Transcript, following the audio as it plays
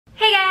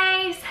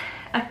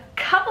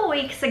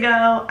weeks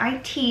ago,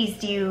 I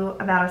teased you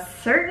about a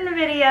certain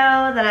video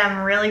that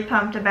I'm really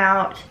pumped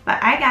about,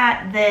 but I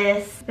got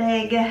this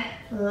big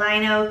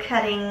lino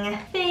cutting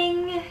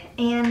thing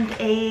and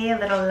a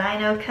little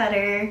lino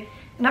cutter,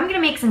 and I'm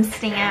gonna make some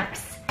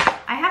stamps.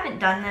 I haven't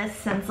done this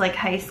since like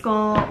high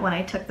school when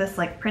I took this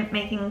like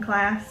printmaking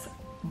class,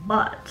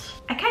 but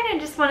I kind of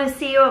just want to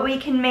see what we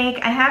can make.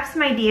 I have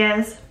some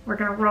ideas, we're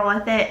gonna roll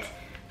with it.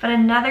 But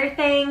another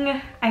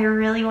thing I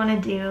really want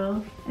to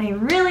do, and I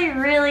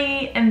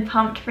really am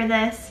pumped for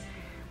this,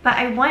 but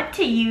I want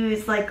to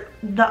use like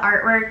the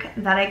artwork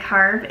that I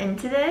carve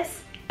into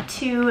this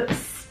to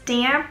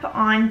stamp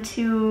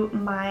onto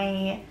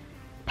my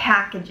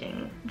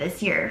packaging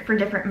this year for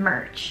different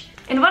merch.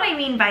 And what I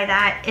mean by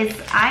that is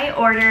I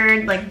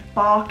ordered like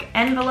bulk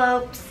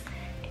envelopes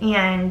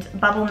and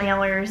bubble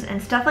mailers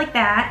and stuff like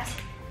that.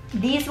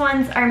 These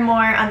ones are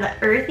more on the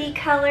earthy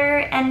color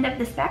end of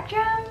the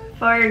spectrum,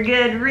 for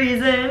good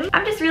reason.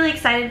 I'm just really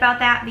excited about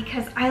that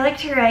because I like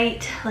to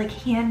write like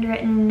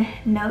handwritten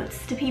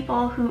notes to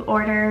people who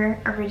order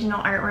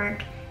original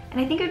artwork, and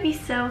I think it would be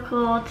so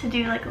cool to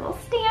do like a little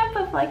stamp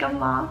of like a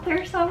moth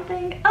or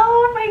something.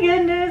 Oh my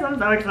goodness, I'm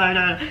so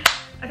excited.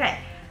 Okay,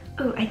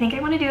 oh, I think I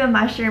want to do a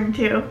mushroom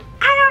too.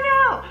 I don't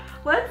know.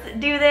 Let's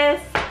do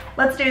this.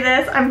 Let's do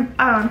this.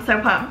 I'm so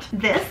pumped.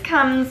 This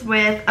comes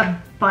with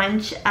a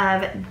bunch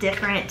of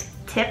different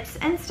tips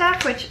and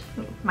stuff, which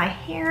my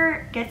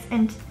hair gets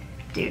into.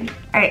 Dude.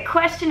 Alright,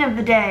 question of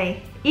the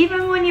day.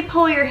 Even when you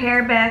pull your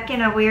hair back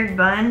in a weird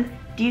bun,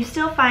 do you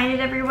still find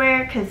it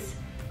everywhere? Because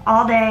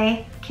all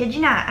day, kid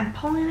you not, I'm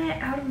pulling it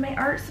out of my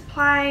art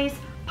supplies,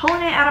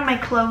 pulling it out of my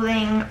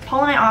clothing,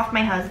 pulling it off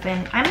my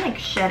husband. I'm like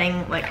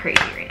shedding like crazy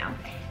right now.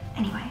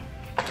 Anyway,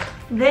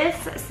 this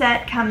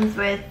set comes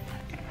with,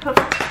 oh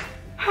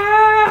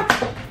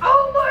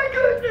my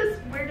goodness,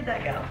 where did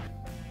that go?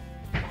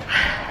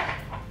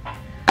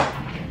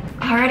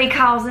 Already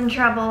Kyle's in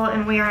trouble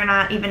and we are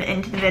not even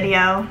into the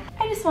video.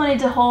 I just wanted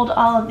to hold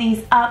all of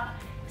these up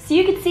so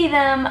you could see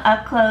them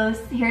up close.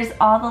 Here's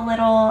all the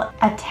little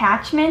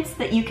attachments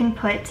that you can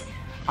put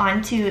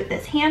onto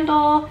this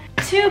handle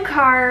to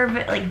carve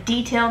like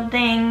detailed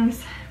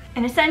things.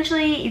 And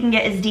essentially you can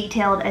get as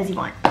detailed as you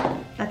want.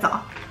 That's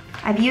all.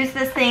 I've used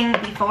this thing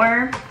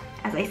before,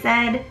 as I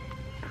said.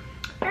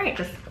 Alright,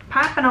 just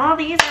popping all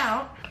these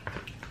out.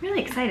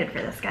 Really excited for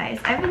this, guys.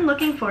 I've been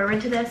looking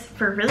forward to this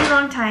for a really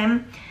long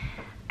time.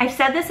 I've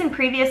said this in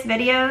previous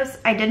videos,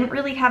 I didn't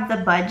really have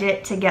the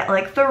budget to get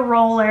like the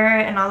roller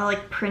and all the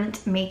like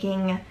print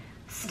making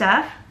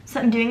stuff. So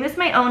I'm doing this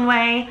my own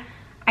way.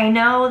 I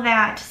know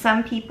that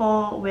some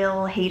people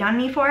will hate on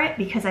me for it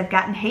because I've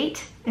gotten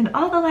hate in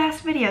all the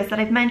last videos that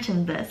I've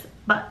mentioned this,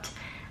 but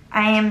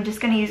I am just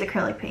gonna use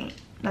acrylic paint.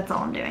 That's all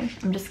I'm doing.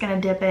 I'm just gonna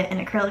dip it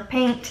in acrylic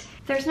paint.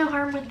 There's no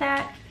harm with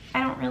that.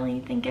 I don't really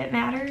think it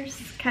matters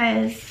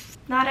because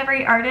not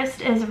every artist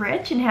is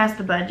rich and has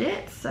the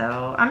budget,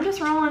 so I'm just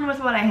rolling with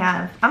what I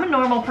have. I'm a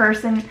normal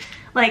person.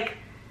 Like,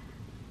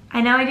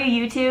 I know I do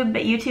YouTube,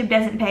 but YouTube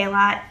doesn't pay a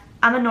lot.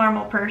 I'm a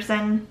normal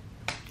person.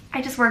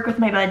 I just work with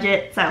my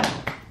budget, so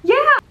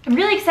yeah. I'm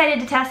really excited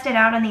to test it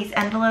out on these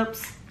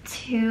envelopes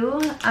too.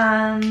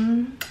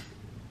 I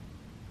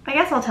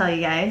guess I'll tell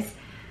you guys.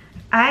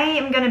 I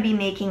am gonna be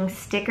making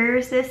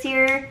stickers this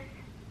year,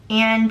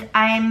 and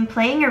I'm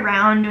playing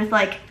around with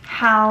like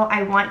how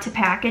I want to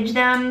package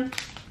them.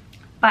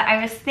 But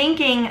I was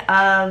thinking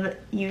of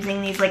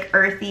using these like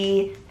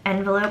earthy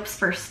envelopes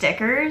for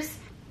stickers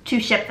to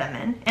ship them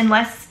in.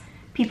 Unless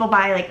people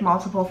buy like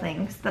multiple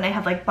things, then I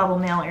have like bubble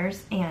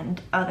mailers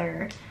and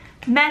other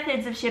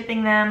methods of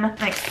shipping them.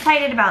 I'm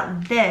excited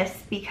about this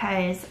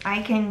because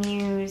I can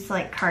use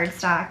like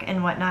cardstock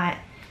and whatnot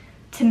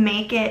to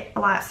make it a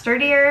lot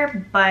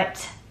sturdier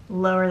but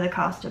lower the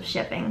cost of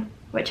shipping,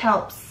 which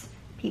helps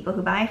people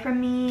who buy from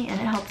me and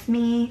it helps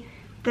me.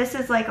 This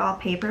is like all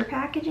paper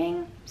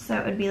packaging, so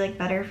it would be like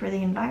better for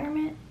the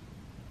environment.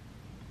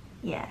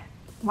 Yeah.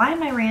 Why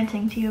am I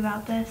ranting to you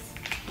about this?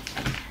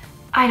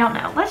 I don't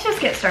know. Let's just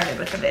get started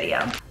with the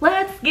video.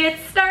 Let's get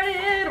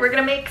started. We're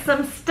gonna make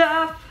some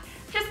stuff.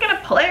 Just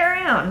gonna play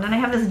around. And I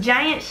have this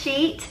giant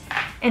sheet.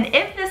 And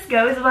if this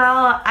goes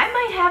well, I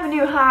might have a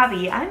new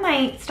hobby. I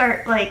might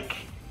start like,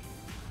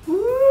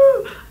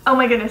 woo. Oh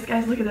my goodness,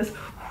 guys, look at this.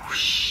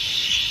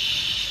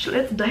 Whoosh.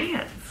 Let's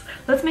dance.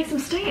 Let's make some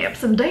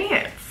stamps and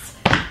dance.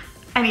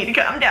 I need to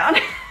calm down.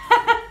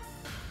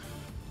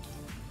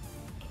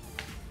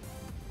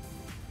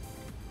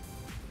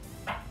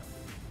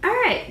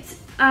 Alright,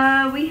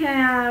 we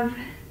have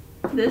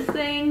this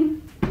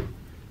thing,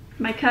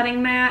 my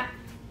cutting mat.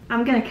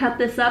 I'm gonna cut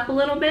this up a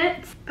little bit.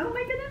 Oh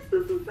my goodness,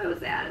 this is so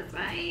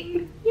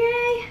satisfying.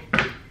 Yay!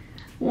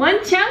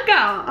 One chunk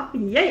off,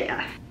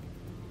 yeah!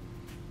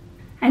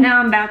 I know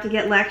I'm about to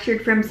get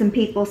lectured from some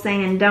people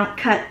saying don't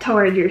cut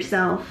toward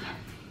yourself.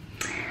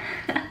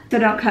 So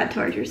don't cut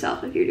towards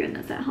yourself if you're doing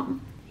this at home.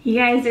 You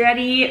guys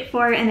ready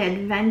for an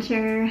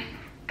adventure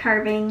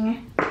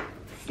carving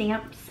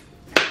stamps?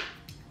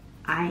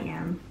 I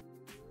am.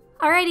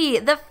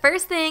 Alrighty, the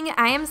first thing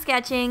I am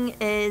sketching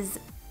is,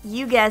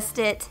 you guessed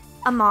it,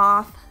 a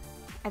moth.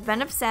 I've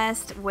been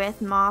obsessed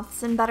with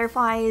moths and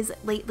butterflies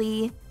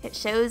lately. It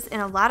shows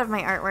in a lot of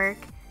my artwork.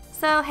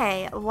 So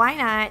hey, why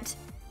not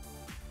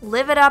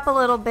live it up a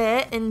little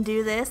bit and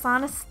do this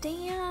on a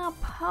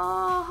stamp?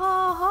 Ho,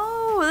 ho,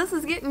 ho. This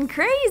is getting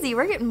crazy.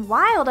 We're getting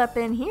wild up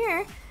in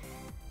here.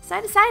 So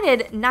I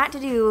decided not to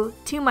do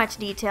too much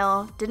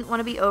detail. Didn't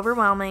want to be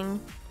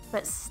overwhelming,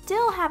 but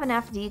still have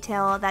enough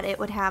detail that it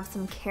would have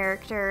some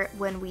character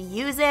when we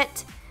use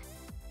it.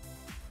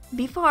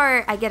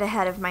 Before I get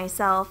ahead of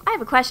myself, I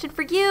have a question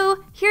for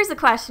you. Here's the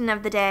question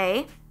of the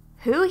day.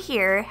 Who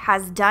here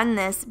has done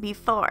this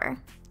before?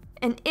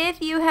 And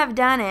if you have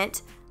done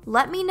it,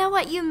 let me know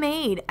what you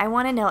made. I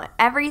want to know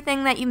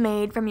everything that you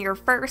made from your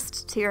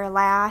first to your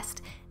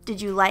last.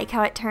 Did you like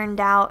how it turned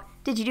out?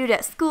 Did you do it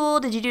at school?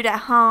 Did you do it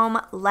at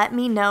home? Let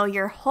me know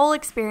your whole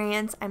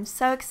experience. I'm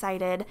so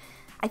excited.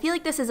 I feel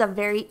like this is a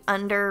very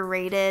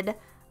underrated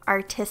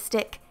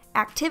artistic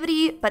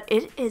activity, but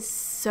it is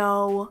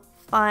so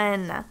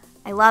fun.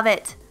 I love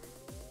it.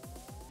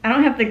 I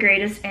don't have the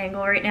greatest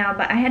angle right now,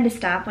 but I had to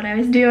stop what I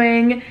was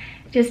doing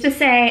just to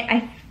say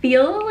I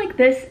feel like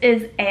this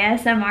is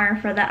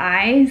ASMR for the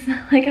eyes.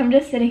 Like I'm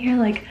just sitting here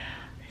like,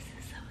 this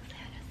is so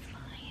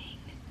satisfying.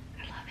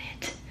 I love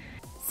it.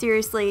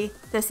 Seriously,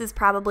 this is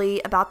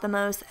probably about the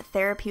most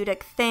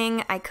therapeutic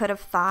thing I could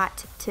have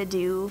thought to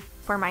do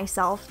for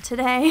myself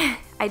today.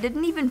 I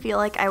didn't even feel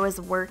like I was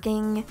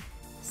working,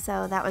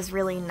 so that was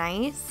really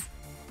nice.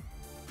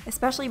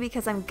 Especially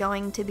because I'm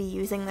going to be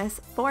using this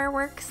for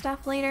work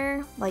stuff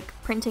later, like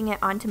printing it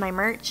onto my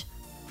merch.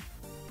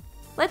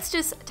 Let's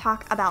just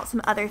talk about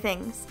some other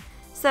things.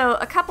 So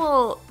a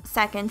couple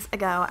seconds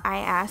ago, I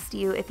asked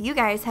you if you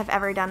guys have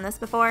ever done this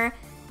before,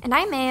 and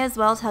I may as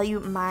well tell you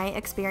my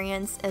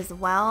experience as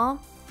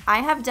well.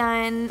 I have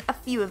done a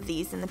few of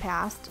these in the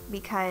past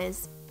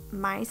because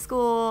my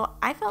school,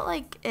 I felt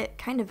like it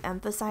kind of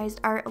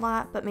emphasized art a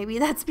lot, but maybe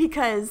that's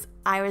because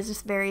I was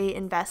just very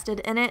invested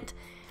in it.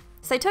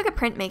 So I took a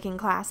printmaking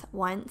class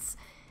once,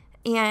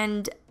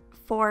 and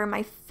for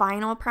my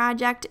final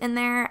project in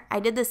there, I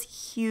did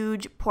this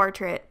huge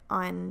portrait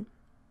on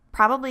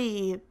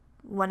probably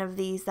one of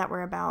these that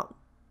were about,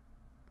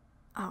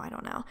 oh, I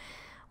don't know.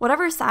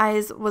 Whatever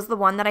size was the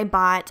one that I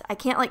bought. I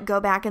can't like go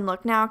back and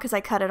look now because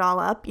I cut it all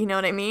up, you know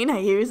what I mean? I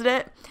used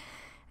it.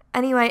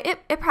 Anyway,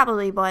 it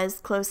probably was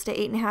close to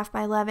 8.5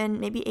 by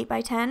 11, maybe 8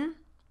 by 10.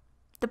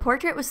 The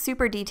portrait was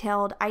super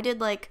detailed. I did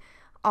like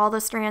all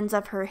the strands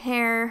of her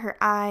hair, her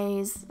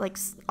eyes, like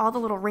all the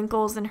little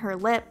wrinkles in her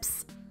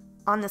lips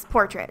on this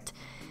portrait.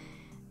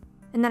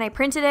 And then I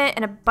printed it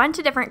in a bunch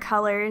of different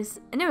colors,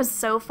 and it was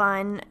so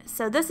fun.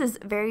 So this is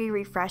very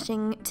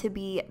refreshing to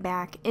be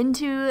back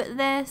into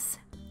this,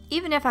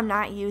 even if I'm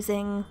not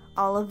using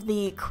all of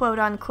the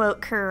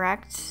quote-unquote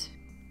correct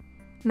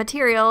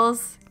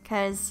materials,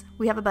 because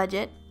we have a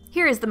budget.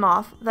 Here is the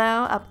moth,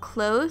 though, up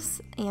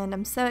close, and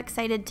I'm so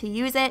excited to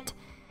use it.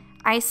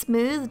 I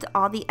smoothed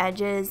all the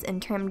edges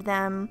and trimmed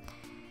them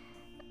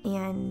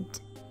and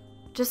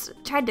just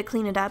tried to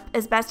clean it up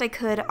as best I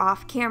could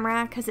off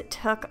camera because it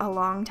took a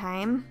long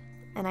time,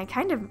 and I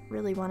kind of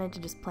really wanted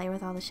to just play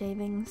with all the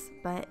shavings,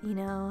 but you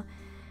know,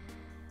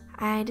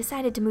 I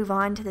decided to move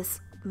on to this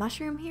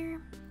mushroom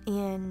here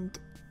and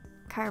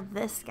carve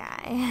this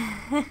guy.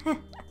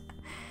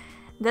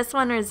 This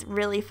one was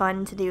really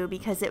fun to do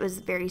because it was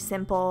very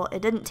simple.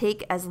 It didn't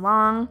take as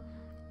long,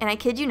 and I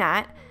kid you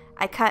not,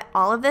 I cut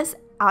all of this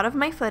out of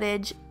my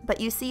footage, but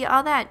you see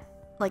all that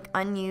like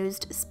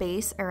unused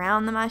space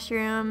around the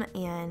mushroom,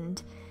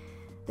 and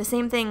the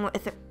same thing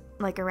with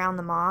like around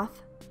the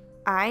moth.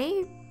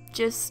 I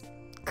just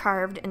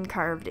carved and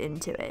carved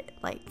into it,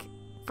 like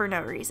for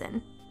no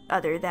reason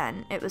other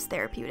than it was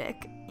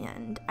therapeutic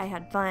and I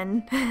had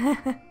fun.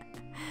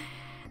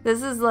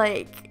 This is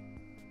like,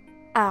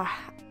 I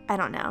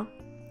don't know,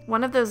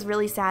 one of those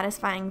really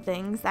satisfying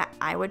things that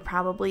I would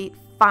probably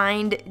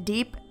find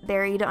deep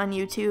buried on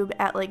YouTube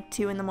at like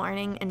 2 in the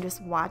morning and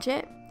just watch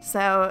it.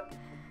 So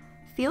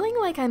feeling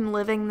like I'm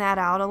living that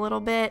out a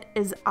little bit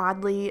is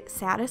oddly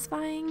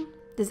satisfying.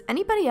 Does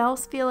anybody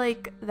else feel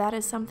like that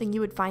is something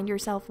you would find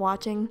yourself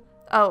watching?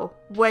 Oh,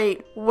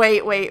 wait,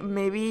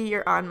 maybe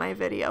you're on my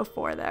video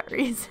for that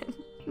reason.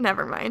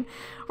 Never mind.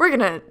 We're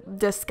gonna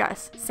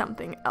discuss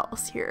something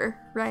else here,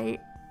 right?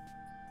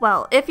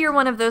 Well, if you're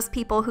one of those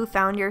people who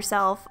found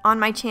yourself on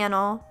my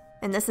channel,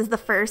 and this is the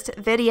first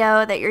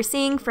video that you're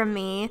seeing from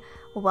me,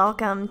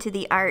 welcome to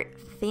the art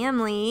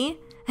family.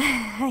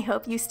 I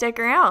hope you stick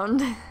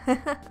around.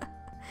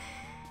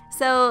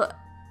 So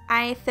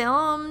I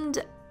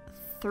filmed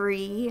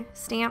 3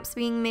 stamps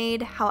being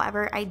made.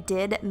 However, I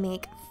did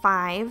make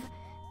 5.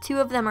 2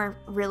 of them are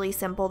really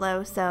simple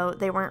though, so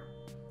they weren't,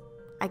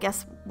 I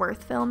guess,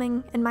 worth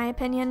filming in my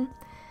opinion.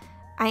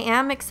 I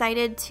am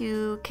excited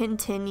to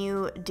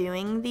continue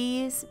doing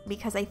these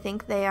because I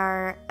think they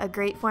are a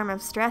great form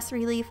of stress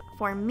relief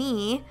for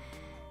me.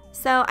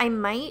 So I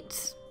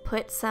might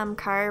put some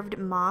carved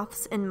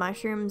moths and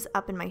mushrooms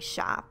up in my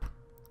shop,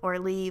 or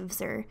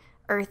leaves or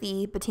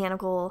earthy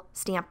botanical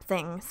stamp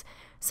things.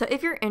 So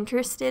if you're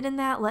interested in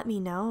that, let me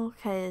know,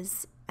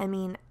 because I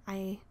mean,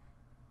 I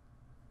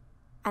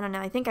I don't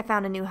know, I think I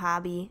found a new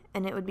hobby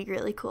and it would be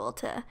really cool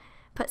to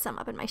put some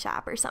up in my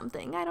shop or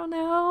something. I don't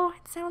know.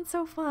 It sounds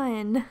so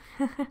fun.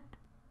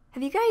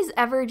 Have you guys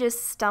ever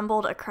just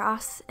stumbled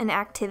across an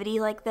activity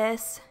like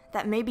this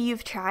that maybe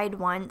you've tried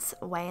once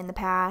way in the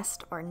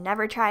past or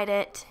never tried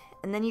it,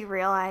 and then you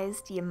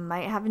realized you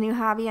might have a new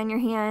hobby on your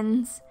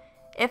hands?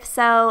 If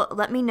so,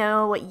 let me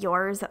know what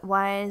yours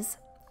was.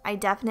 I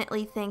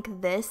definitely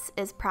think this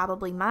is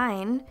probably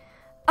mine.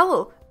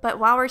 Oh, but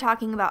while we're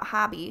talking about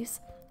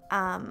hobbies,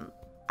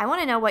 I want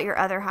to know what your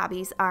other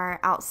hobbies are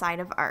outside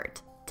of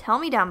art. Tell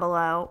me down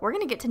below. We're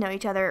going to get to know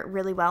each other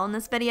really well in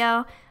this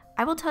video.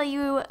 I will tell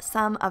you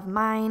some of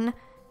mine.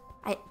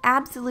 I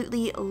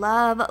absolutely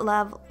love,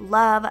 love,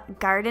 love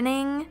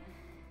gardening.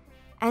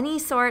 Any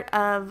sort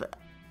of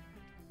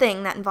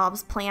thing that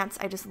involves plants,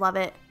 I just love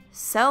it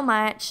so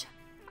much.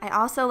 I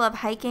also love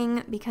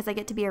hiking because I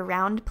get to be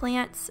around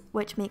plants,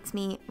 which makes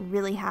me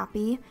really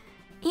happy.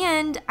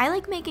 And I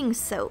like making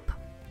soap.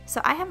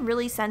 So I have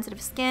really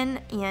sensitive skin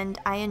and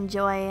I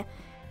enjoy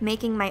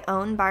making my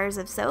own bars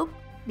of soap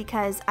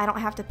because I don't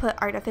have to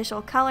put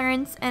artificial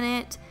colorants in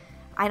it.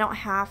 I don't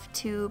have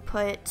to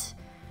put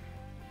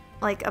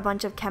like a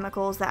bunch of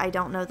chemicals that I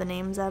don't know the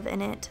names of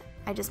in it.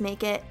 I just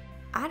make it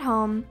at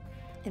home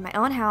in my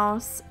own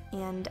house,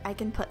 and I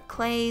can put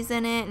clays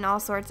in it and all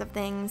sorts of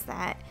things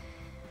that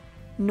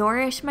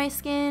nourish my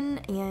skin,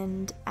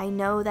 and I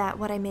know that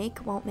what I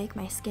make won't make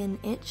my skin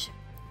itch.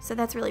 So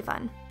that's really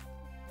fun.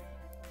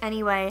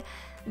 Anyway,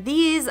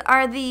 these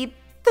are the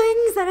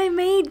things that I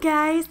made,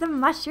 guys. The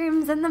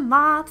mushrooms and the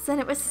moths,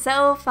 and it was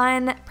so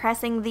fun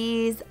pressing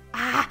these.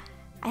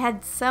 I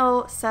had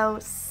so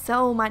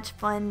much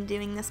fun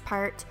doing this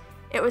part.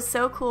 It was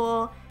so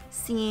cool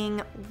seeing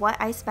what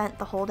I spent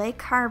the whole day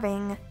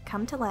carving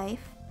come to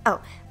life.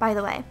 Oh, by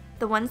the way,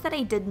 the ones that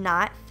I did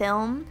not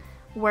film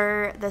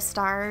were the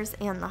stars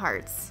and the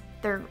hearts.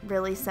 They're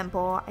really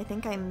simple. I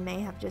think I may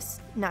have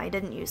no, I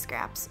didn't use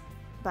scraps,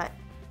 but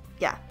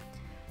yeah,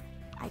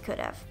 I could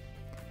have.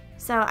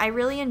 So I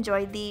really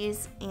enjoyed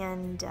these,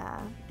 and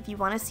if you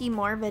want to see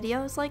more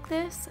videos like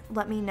this,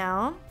 let me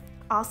know.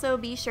 Also,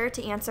 be sure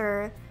to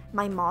answer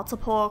my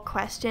multiple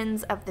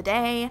questions of the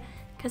day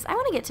because I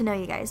want to get to know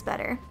you guys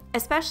better,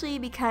 especially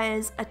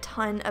because a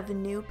ton of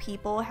new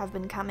people have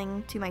been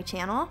coming to my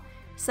channel.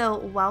 So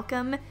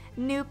welcome,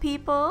 new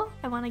people.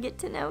 I want to get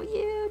to know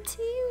you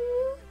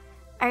too.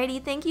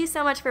 Alrighty, thank you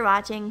so much for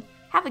watching.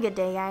 Have a good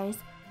day, guys.